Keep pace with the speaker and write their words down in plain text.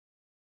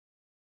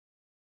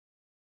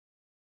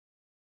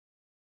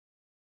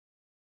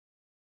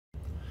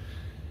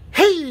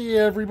Hey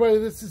everybody,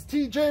 this is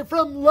TJ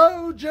from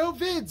Lojo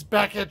Vids,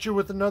 back at you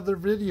with another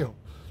video.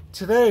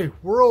 Today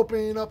we're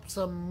opening up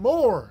some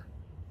more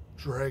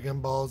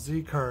Dragon Ball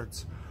Z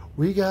cards.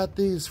 We got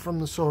these from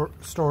the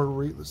store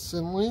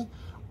recently.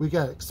 We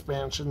got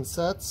expansion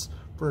sets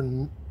for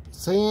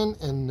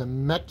Saiyan and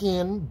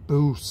Namekian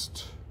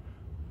Boost.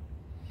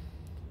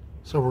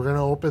 So we're going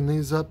to open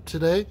these up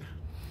today.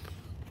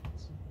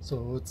 So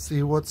let's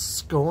see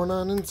what's going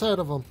on inside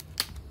of them.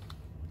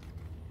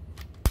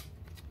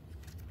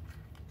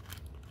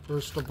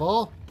 First of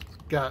all,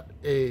 got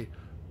a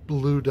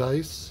blue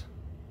dice.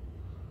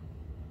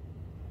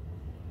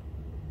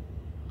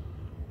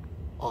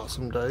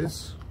 Awesome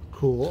dice.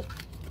 Cool.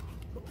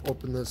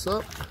 Open this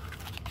up.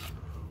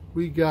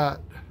 We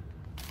got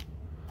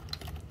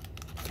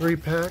 3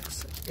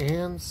 packs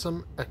and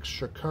some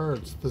extra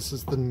cards. This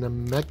is the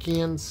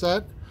Namekian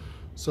set.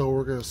 So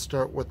we're going to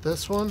start with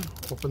this one.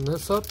 Open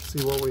this up,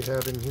 see what we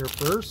have in here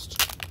first.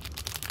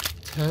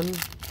 10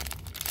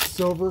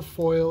 silver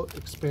foil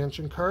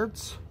expansion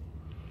cards.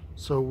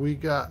 So we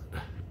got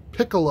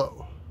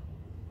Piccolo,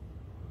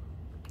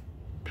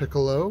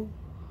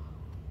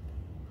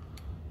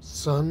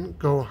 Son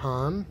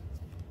Gohan,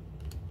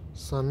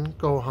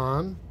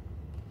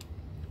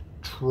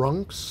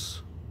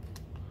 Trunks,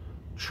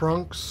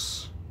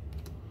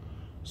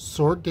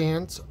 Sword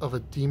Dance of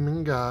a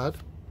Demon God,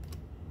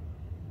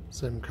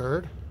 same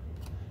card,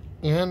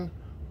 and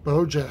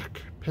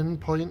Bojack,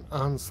 Pinpoint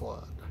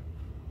Onslaught.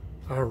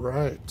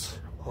 Alright,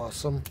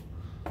 awesome.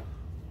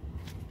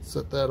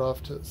 Set that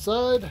off to the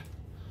side.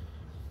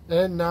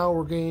 And now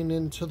we're getting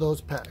into those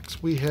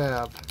packs. We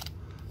have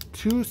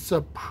 2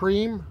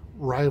 Supreme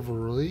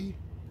Rivalry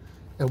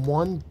and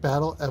 1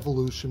 Battle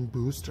Evolution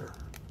Booster.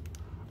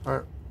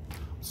 Alright,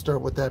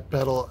 start with that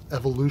Battle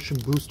Evolution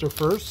Booster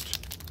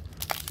first.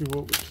 See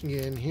what we can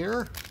get in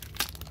here.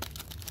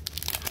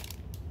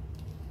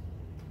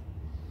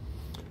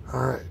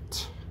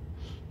 Alright,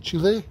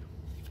 Chile,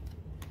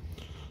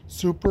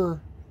 Super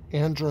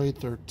Android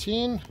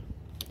 13,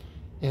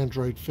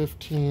 Android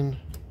 15,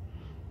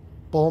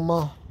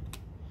 Bulma,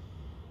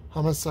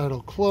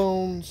 Homicidal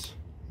Clones,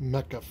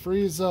 Mecha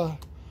Frieza,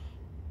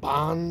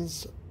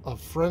 Bonds of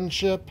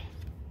Friendship,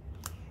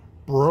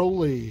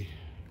 Broly,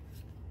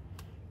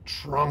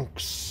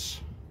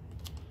 Trunks,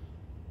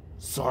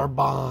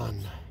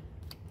 Zarbon,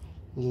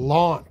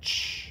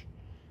 Launch,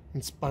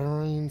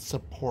 Inspiring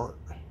Support,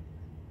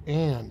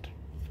 and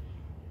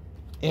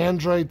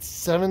Android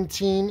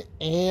 17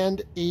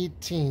 and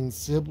 18,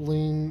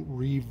 Sibling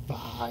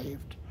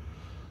Revived.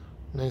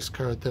 Nice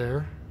card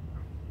there.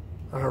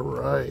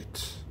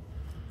 Alright.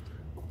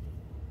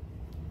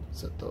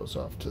 Set those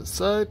off to the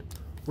side.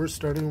 We're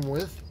starting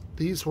with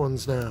these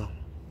ones now.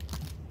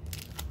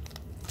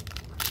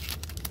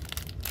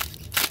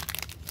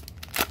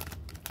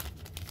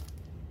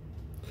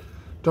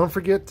 Don't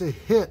forget to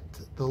hit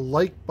the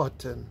like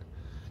button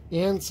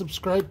and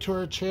subscribe to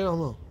our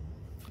channel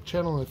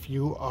if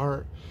you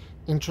are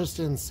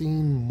interested in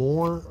seeing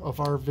more of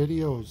our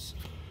videos.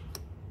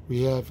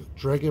 We have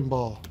Dragon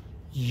Ball,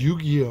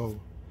 Yu-Gi-Oh,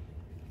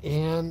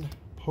 and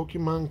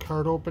Pokemon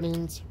card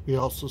openings. We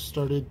also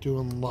started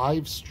doing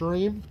live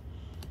stream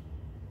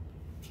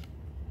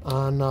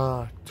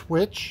on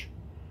Twitch.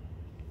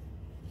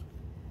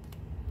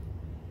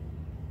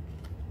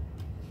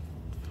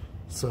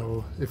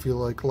 So if you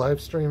like live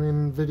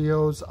streaming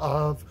videos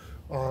of,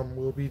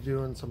 we'll be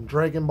doing some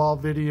Dragon Ball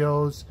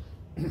videos.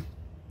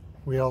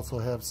 We also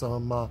have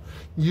some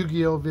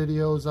Yu-Gi-Oh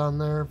videos on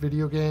there,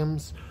 video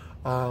games.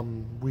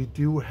 We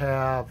do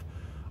have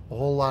a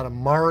whole lot of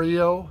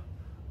Mario.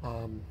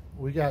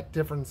 We got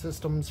different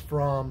systems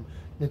from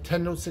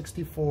Nintendo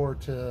 64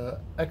 to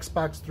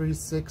Xbox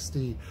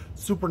 360,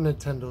 Super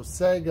Nintendo,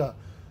 Sega,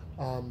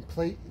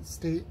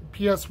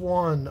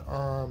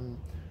 PS1.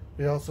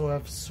 We also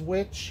have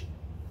Switch,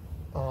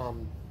 the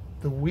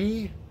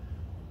Wii,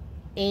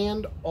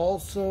 and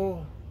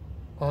also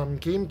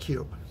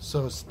GameCube.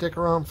 So stick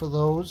around for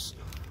those.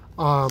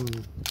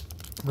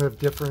 We have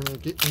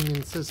different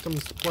gaming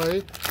systems to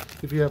play.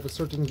 If you have a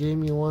certain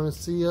game you want to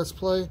see us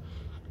play,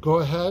 go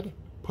ahead,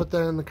 put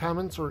that in the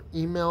comments or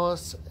email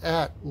us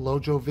at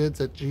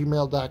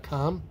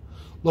lojovids@gmail.com.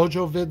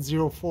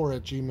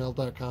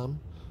 lojovids04@gmail.com.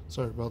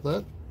 Sorry about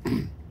that.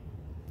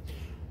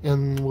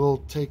 And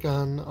we'll take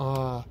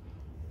on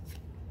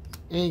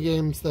any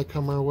games that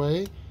come our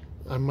way.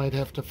 I might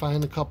have to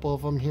find a couple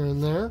of them here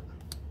and there.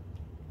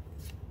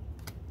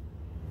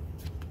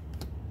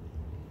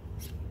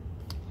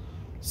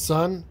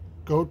 Son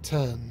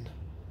Goten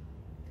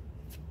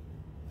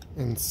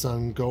and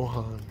Son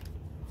Gohan.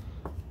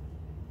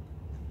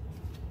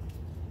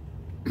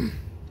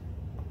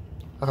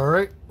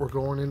 Alright, we're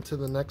going into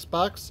the next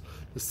box.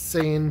 The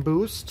Saiyan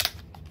Boost.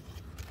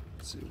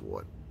 Let's see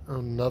what.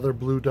 Another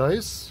blue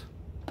dice.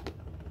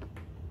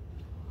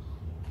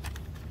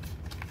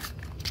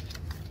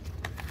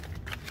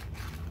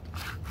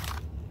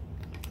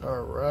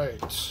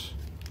 Alright.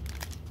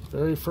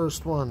 Very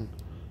first one.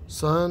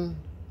 Son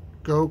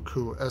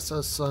Goku,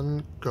 SS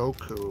Son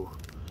Goku.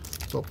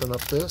 Let's open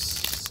up this,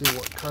 see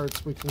what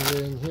cards we can get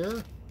in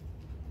here.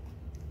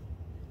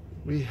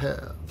 We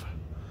have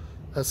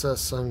SS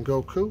Son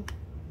Goku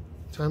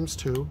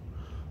 ×2,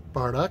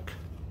 Bardock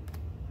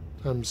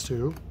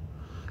 ×2,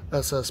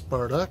 SS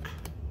Bardock,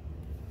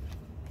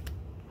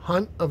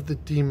 Hunt of the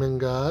Demon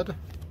God,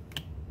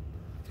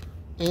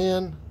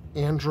 and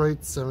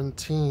Android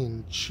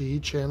 17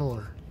 Chi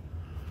Channeler.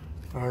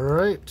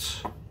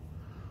 Alright,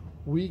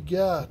 we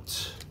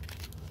got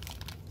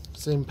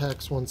same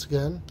packs once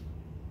again.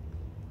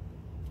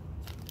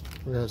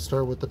 We're going to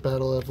start with the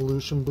Battle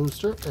Evolution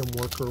booster and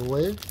work our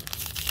way.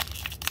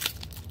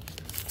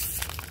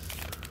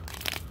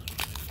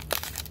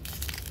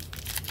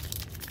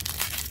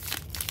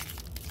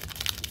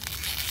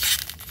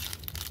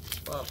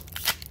 Wow,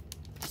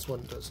 this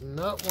one does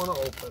not want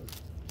to open.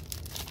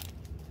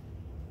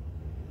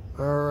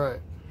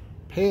 Alright,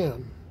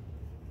 Pan,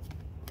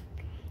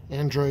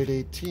 Android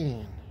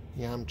 18,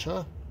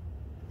 Yamcha,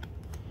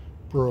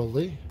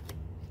 Broly,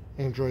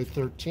 Android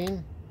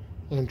 13,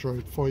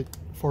 Android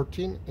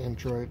 14,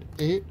 Android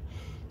 8,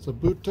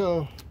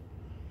 Zabuto,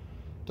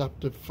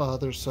 Adoptive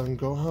Father Son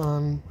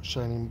Gohan,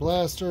 Shining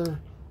Blaster,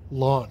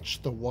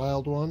 Launch, the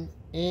Wild One,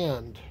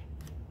 and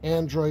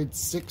Android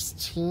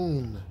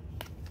 16.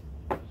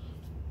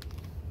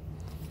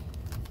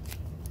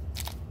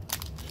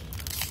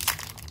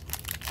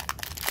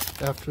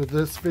 After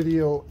this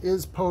video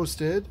is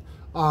posted,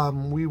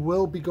 we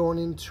will be going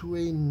into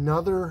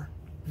another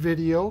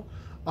video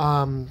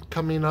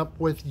coming up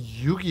with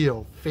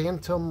Yu-Gi-Oh!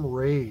 Phantom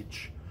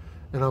Rage.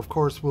 And of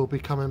course, we'll be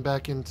coming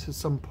back into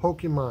some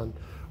Pokemon.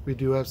 We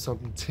do have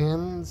some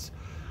tins,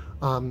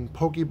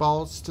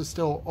 Pokeballs to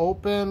still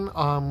open.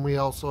 We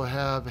also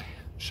have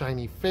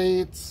Shiny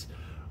Fates,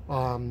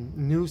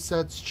 new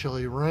sets,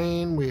 Chilly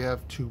Rain. We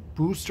have 2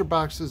 booster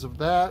boxes of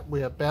that.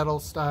 We have Battle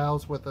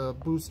Styles with a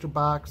booster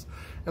box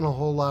and a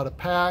whole lot of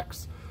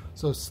packs.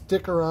 So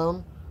stick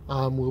around.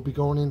 We'll be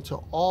going into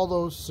all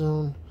those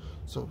soon.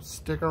 So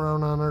stick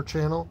around on our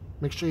channel.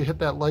 Make sure you hit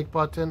that like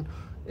button.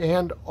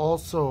 And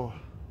also,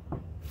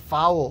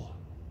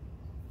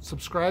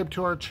 subscribe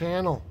to our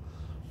channel.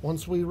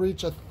 Once we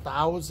reach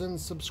 1,000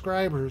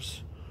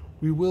 subscribers,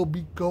 we will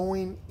be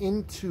going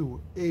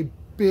into a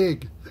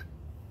big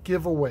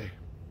giveaway.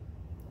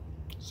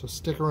 So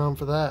stick around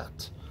for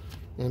that.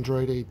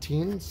 Android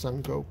 18,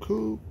 Son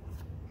Goku,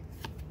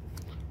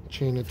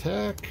 Chain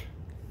Attack,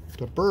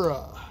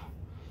 Dabura,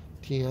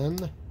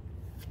 Tien,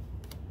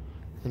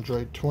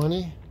 Android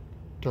 20,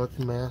 Dark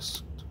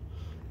Masked,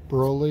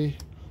 Broly,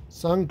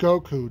 Son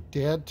Goku,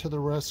 Dad to the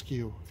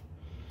Rescue,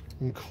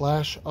 and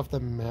Clash of the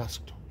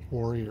Masked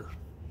Warrior.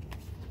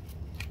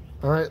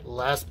 Alright,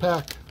 last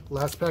pack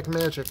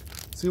magic.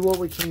 See what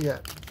we can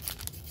get.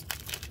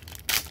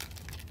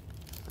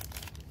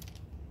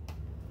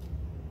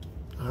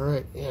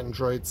 Alright,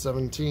 Android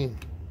 17,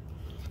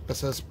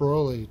 SS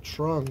Broly,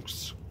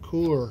 Trunks,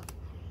 Cooler,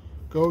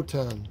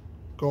 Goten,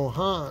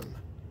 Gohan,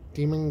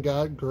 Demon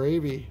God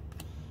Gravy,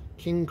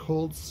 King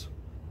Cold's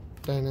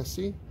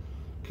Dynasty,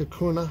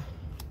 Kakuna,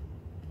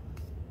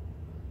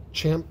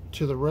 Champ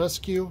to the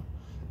Rescue,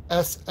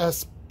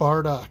 SS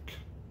Bardock,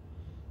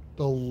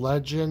 The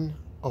Legend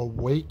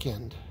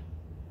Awakened,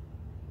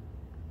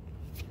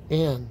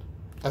 and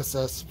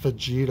SS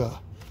Vegeta.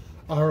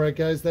 Alright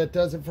guys, that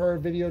does it for our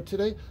video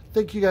today.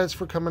 Thank you guys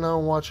for coming out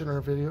and watching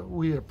our video.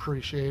 We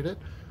appreciate it.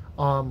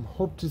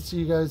 Hope to see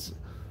you guys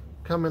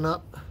coming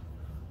up.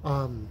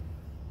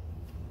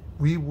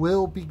 We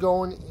will be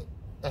going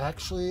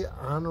actually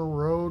on a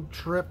road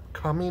trip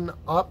coming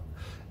up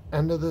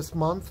end of this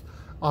month.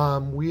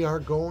 We are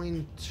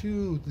going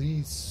to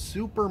the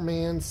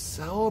Superman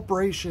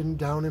celebration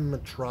down in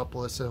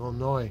Metropolis,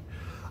 Illinois.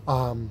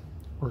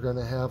 We're going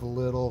to have a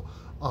little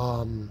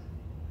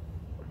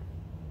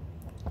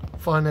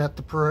fun at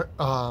the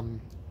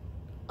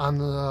on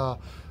the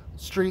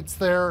streets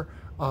there.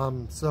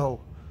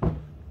 So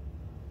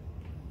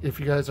if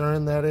you guys are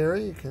in that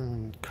area, you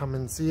can come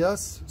and see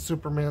us.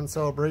 Superman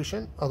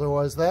celebration.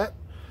 Otherwise that,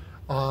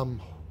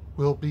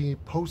 we'll be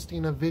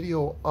posting a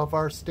video of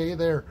our stay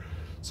there.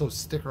 So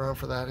stick around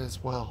for that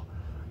as well.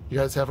 You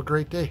guys have a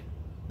great day.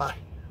 Bye.